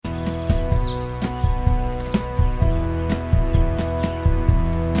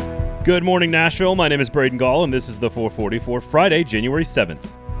Good morning, Nashville. My name is Braden Gall, and this is the 440 for Friday, January 7th.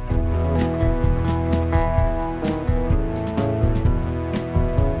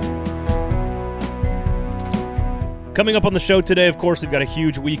 Coming up on the show today, of course, we've got a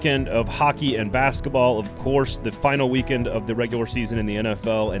huge weekend of hockey and basketball. Of course, the final weekend of the regular season in the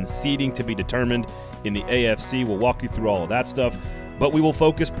NFL and seeding to be determined in the AFC. We'll walk you through all of that stuff. But we will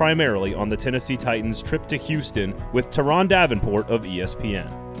focus primarily on the Tennessee Titans' trip to Houston with Turron Davenport of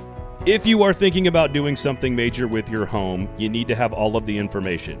ESPN. If you are thinking about doing something major with your home, you need to have all of the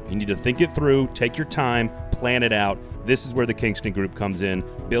information. You need to think it through, take your time, plan it out. This is where the Kingston Group comes in.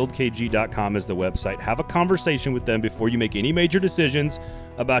 BuildKG.com is the website. Have a conversation with them before you make any major decisions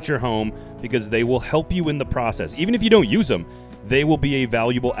about your home because they will help you in the process. Even if you don't use them, they will be a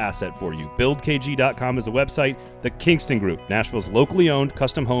valuable asset for you. BuildKG.com is the website. The Kingston Group, Nashville's locally owned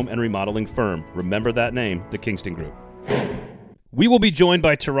custom home and remodeling firm. Remember that name, the Kingston Group. We will be joined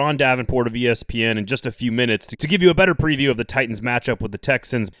by Turron Davenport of ESPN in just a few minutes to give you a better preview of the Titans matchup with the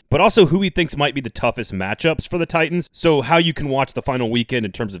Texans, but also who he thinks might be the toughest matchups for the Titans, so how you can watch the final weekend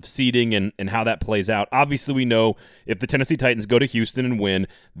in terms of seeding and how that plays out. Obviously, we know if the Tennessee Titans go to Houston and win,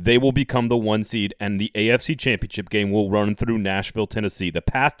 they will become the 1 seed, and the AFC Championship game will run through Nashville, Tennessee. The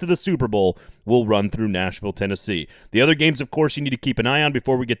path to the Super Bowl will run through Nashville, Tennessee. The other games, of course, you need to keep an eye on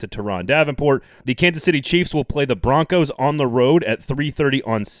before we get to Turron Davenport. The Kansas City Chiefs will play the Broncos on the road at 3:30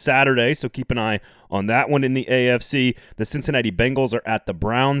 on Saturday, so keep an eye on that one in the AFC. The Cincinnati Bengals are at the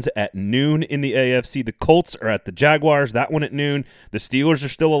Browns at noon in the AFC. The Colts are at the Jaguars, that one at noon. The Steelers are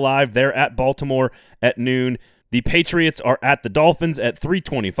still alive. They're at Baltimore at noon. The Patriots are at the Dolphins at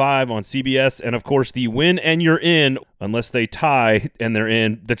 3:25 on CBS. And, of course, the win and you're in, unless they tie and they're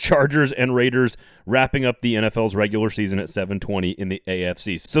in, the Chargers and Raiders wrapping up the NFL's regular season at 7:20 in the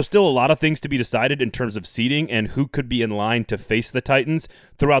AFC. So still a lot of things to be decided in terms of seeding and who could be in line to face the Titans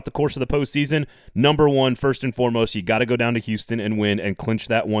throughout the course of the postseason. Number one, first and foremost, you got to go down to Houston and win and clinch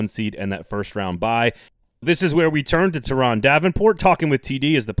that 1 seed and that first round bye. This is where we turn to Turron Davenport. Talking with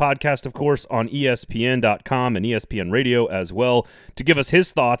TD is the podcast, of course, on ESPN.com and ESPN Radio as well, to give us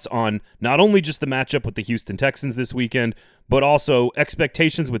his thoughts on not only just the matchup with the Houston Texans this weekend, but also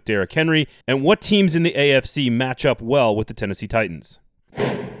expectations with Derrick Henry and what teams in the AFC match up well with the Tennessee Titans.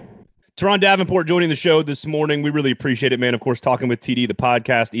 Turron Davenport joining the show this morning. We really appreciate it, man. Of course, talking with TD, the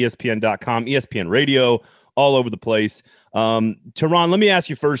podcast, ESPN.com, ESPN Radio, all over the place. Turron, let me ask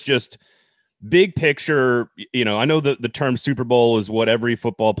you first just big picture. You know, I know the term Super Bowl is what every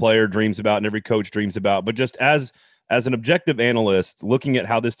football player dreams about and every coach dreams about, but just as an objective analyst, looking at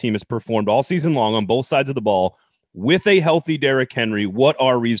how this team has performed all season long on both sides of the ball with a healthy Derrick Henry, what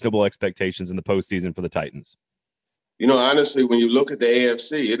are reasonable expectations in the postseason for the Titans? You know, honestly, when you look at the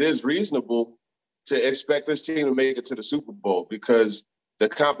AFC, it is reasonable to expect this team to make it to the Super Bowl because the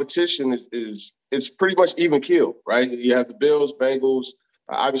competition is pretty much even keel, right? You have the Bills, Bengals,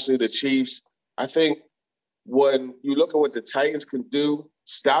 obviously the Chiefs. I think when you look at what the Titans can do,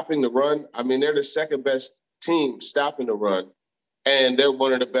 stopping the run, I mean, they're the second best team stopping the run, and they're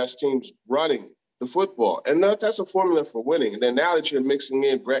one of the best teams running the football. And that's a formula for winning. And then now that you're mixing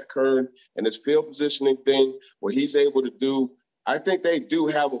in Brett Kern and his field positioning thing, what he's able to do, I think they do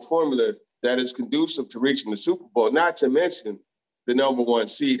have a formula that is conducive to reaching the Super Bowl, not to mention the number 1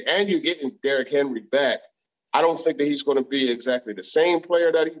 seed. And you're getting Derrick Henry back. I don't think that he's going to be exactly the same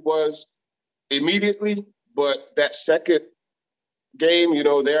player that he was immediately, but that second game, you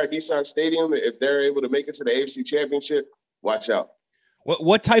know, there at Nissan Stadium, if they're able to make it to the AFC Championship, watch out.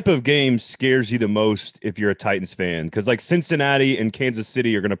 What type of game scares you the most if you're a Titans fan? Because like Cincinnati and Kansas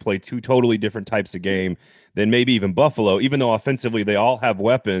City are going to play two totally different types of game than maybe even Buffalo, even though offensively they all have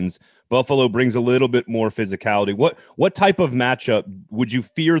weapons. Buffalo brings a little bit more physicality. What type of matchup would you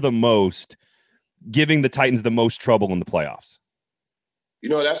fear the most, giving the Titans the most trouble in the playoffs? You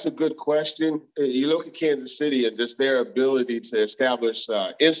know, that's a good question. You look at Kansas City and just their ability to establish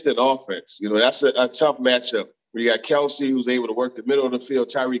instant offense. You know, that's a tough matchup. You got Kelsey, who's able to work the middle of the field,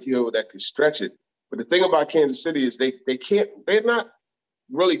 Tyreek Hill that can stretch it. But the thing about Kansas City is they're not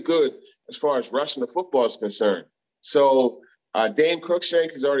really good as far as rushing the football is concerned. So Dane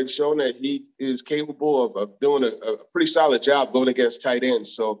Cruikshank has already shown that he is capable of doing a pretty solid job going against tight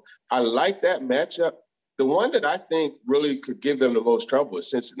ends. So I like that matchup. The one that I think really could give them the most trouble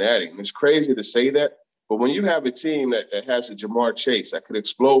is Cincinnati. And it's crazy to say that, but when you have a team that has a Jamar Chase that could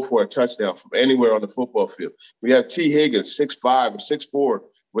explode for a touchdown from anywhere on the football field, we have T. Higgins, 6'5" or 6'4",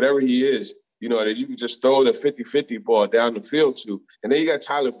 whatever he is, you know, that you can just throw the 50-50 ball down the field to. And then you got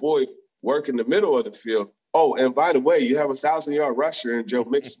Tyler Boyd working the middle of the field. Oh, and by the way, you have a 1,000-yard rusher in Joe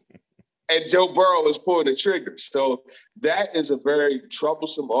Mixon. and Joe Burrow is pulling the trigger. So that is a very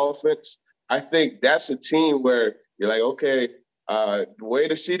troublesome offense. I think that's a team where you're like, okay, the way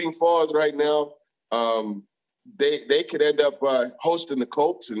the seeding falls right now, they could end up hosting the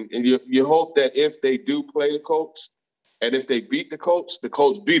Colts, and you hope that if they do play the Colts, and if they beat the Colts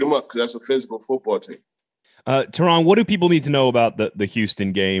beat them up because that's a physical football team. Turron, what do people need to know about the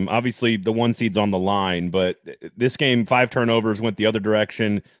Houston game? Obviously, the 1 seed's on the line, but this game, 5 turnovers went the other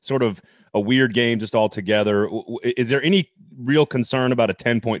direction, sort of a weird game just altogether. Is there any real concern about a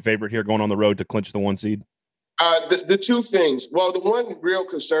 10-point favorite here going on the road to clinch the 1 seed? The two things. Well, the one real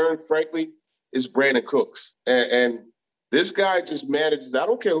concern, frankly, is Brandon Cooks. And this guy just manages, I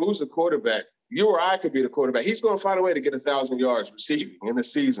don't care who's the quarterback, you or I could be the quarterback. He's going to find a way to get 1,000 yards receiving in the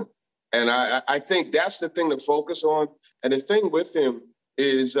season. And I think that's the thing to focus on. And the thing with him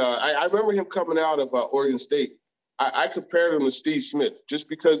is I remember him coming out of Oregon State. I compared him to Steve Smith just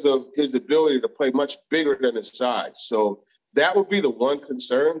because of his ability to play much bigger than his size. So that would be the one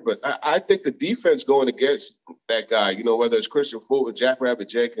concern. But I think the defense going against that guy, whether it's Christian Fulton, Jackrabbit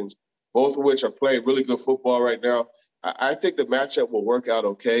Jenkins, both of which are playing really good football right now, I think the matchup will work out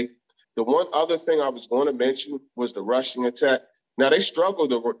okay. The one other thing I was going to mention was the rushing attack. Now, they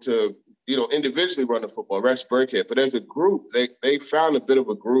struggled to individually run the football, Rex Burkhead, but as a group, they found a bit of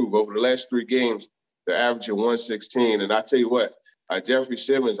a groove over the last 3 games. They're averaging 116. And I tell you what, Jeffrey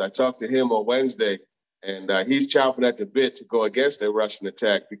Simmons, I talked to him on Wednesday, and he's chomping at the bit to go against their rushing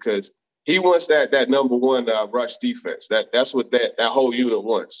attack because he wants that number one rush defense. That's what that whole unit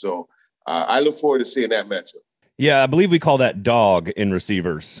wants. So I look forward to seeing that matchup. Yeah, I believe we call that dog in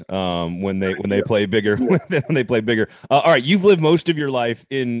receivers when they play bigger. When they play bigger. All right, you've lived most of your life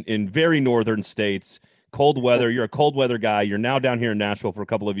in very northern states, cold weather. You're a cold weather guy. You're now down here in Nashville for a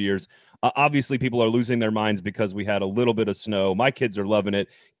couple of years. Obviously, people are losing their minds because we had a little bit of snow. My kids are loving it.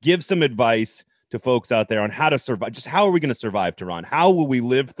 Give some advice to folks out there on how to survive. Just how are we going to survive, Turron? How will we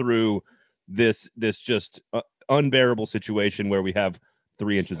live through this just unbearable situation where we have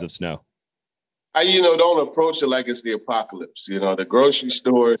 3 inches of snow? Don't approach it like it's the apocalypse. The grocery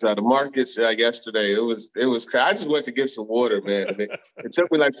stores, the markets. Yesterday, it was. I just went to get some water, man. It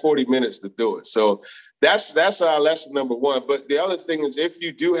took me like 40 minutes to do it. So that's lesson number one. But the other thing is, if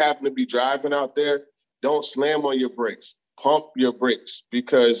you do happen to be driving out there, don't slam on your brakes. Pump your brakes,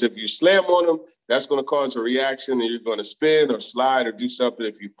 because if you slam on them, that's going to cause a reaction, and you're going to spin or slide or do something.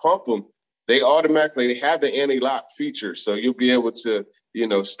 If you pump them, they have the anti-lock feature, so you'll be able to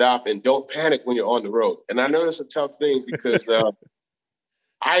stop, and don't panic when you're on the road. And I know that's a tough thing because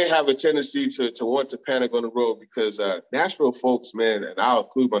I have a tendency to want to panic on the road because Nashville folks, man, and I'll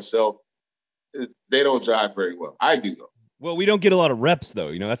include myself, they don't drive very well. I do, though. Well, we don't get a lot of reps,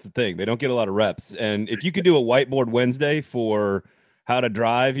 though. That's the thing. They don't get a lot of reps. And if you could do a whiteboard Wednesday for how to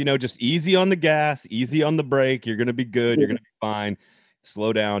drive, just easy on the gas, easy on the brake, you're going to be good. You're going to be fine.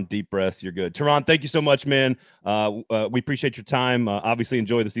 Slow down, deep breaths, you're good. Turron, thank you so much, man. We appreciate your time. Obviously,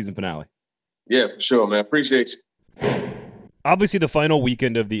 enjoy the season finale. Yeah, for sure, man. Appreciate you. Obviously, the final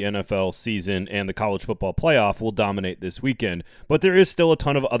weekend of the NFL season and the college football playoff will dominate this weekend, but there is still a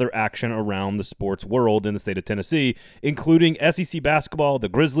ton of other action around the sports world in the state of Tennessee, including SEC basketball, the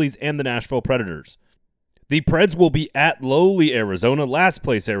Grizzlies, and the Nashville Predators. The Preds will be at lowly Arizona, last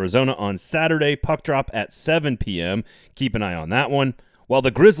place Arizona, on Saturday, puck drop at 7 p.m. Keep an eye on that one. While the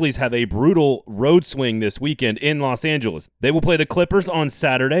Grizzlies have a brutal road swing this weekend in Los Angeles. They will play the Clippers on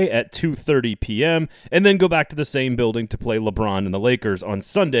Saturday at 2:30 p.m. and then go back to the same building to play LeBron and the Lakers on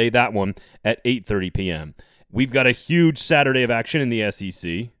Sunday, that one at 8:30 p.m. We've got a huge Saturday of action in the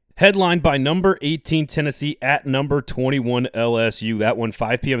SEC. Headlined by number 18 Tennessee at number 21 LSU. That one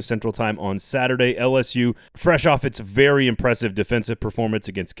 5 p.m. Central Time on Saturday. LSU fresh off its very impressive defensive performance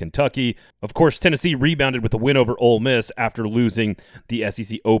against Kentucky. Of course, Tennessee rebounded with a win over Ole Miss after losing the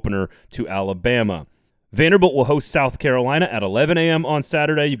SEC opener to Alabama. Vanderbilt will host South Carolina at 11 a.m. on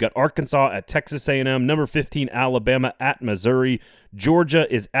Saturday. You've got Arkansas at Texas A&M, number 15 Alabama at Missouri. Georgia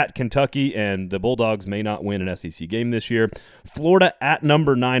is at Kentucky, and the Bulldogs may not win an SEC game this year. Florida at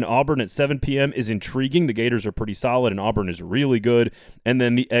number 9 Auburn at 7 p.m. is intriguing. The Gators are pretty solid, and Auburn is really good. And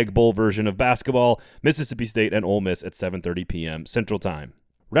then the Egg Bowl version of basketball, Mississippi State and Ole Miss at 7:30 p.m. Central Time.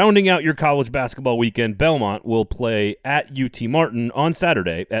 Rounding out your college basketball weekend, Belmont will play at UT Martin on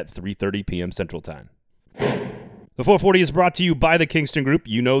Saturday at 3:30 p.m. Central Time. The 440 is brought to you by the Kingston Group.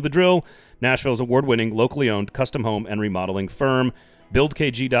 You know the drill. Nashville's award-winning, locally owned custom home and remodeling firm.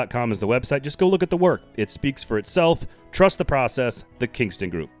 BuildKG.com is the website. Just go look at the work. It speaks for itself. Trust the process. The Kingston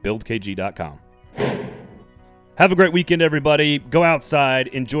Group. BuildKG.com. Have a great weekend, everybody. Go outside.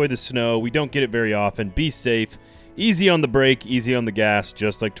 Enjoy the snow. We don't get it very often. Be safe. easy on the brake, easy on the gas,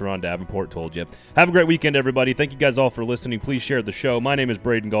 just like Turron Davenport told you. Have a great weekend, everybody. Thank you guys all for listening. Please share the show. My name is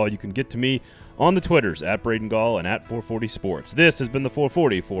Braden Gall. You can get to me on the Twitters at Braden Gall and at 440 Sports. This has been the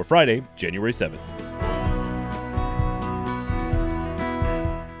 440 for Friday, January 7th.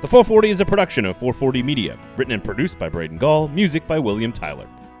 The 440 is a production of 440 Media, written and produced by Braden Gall, music by William Tyler.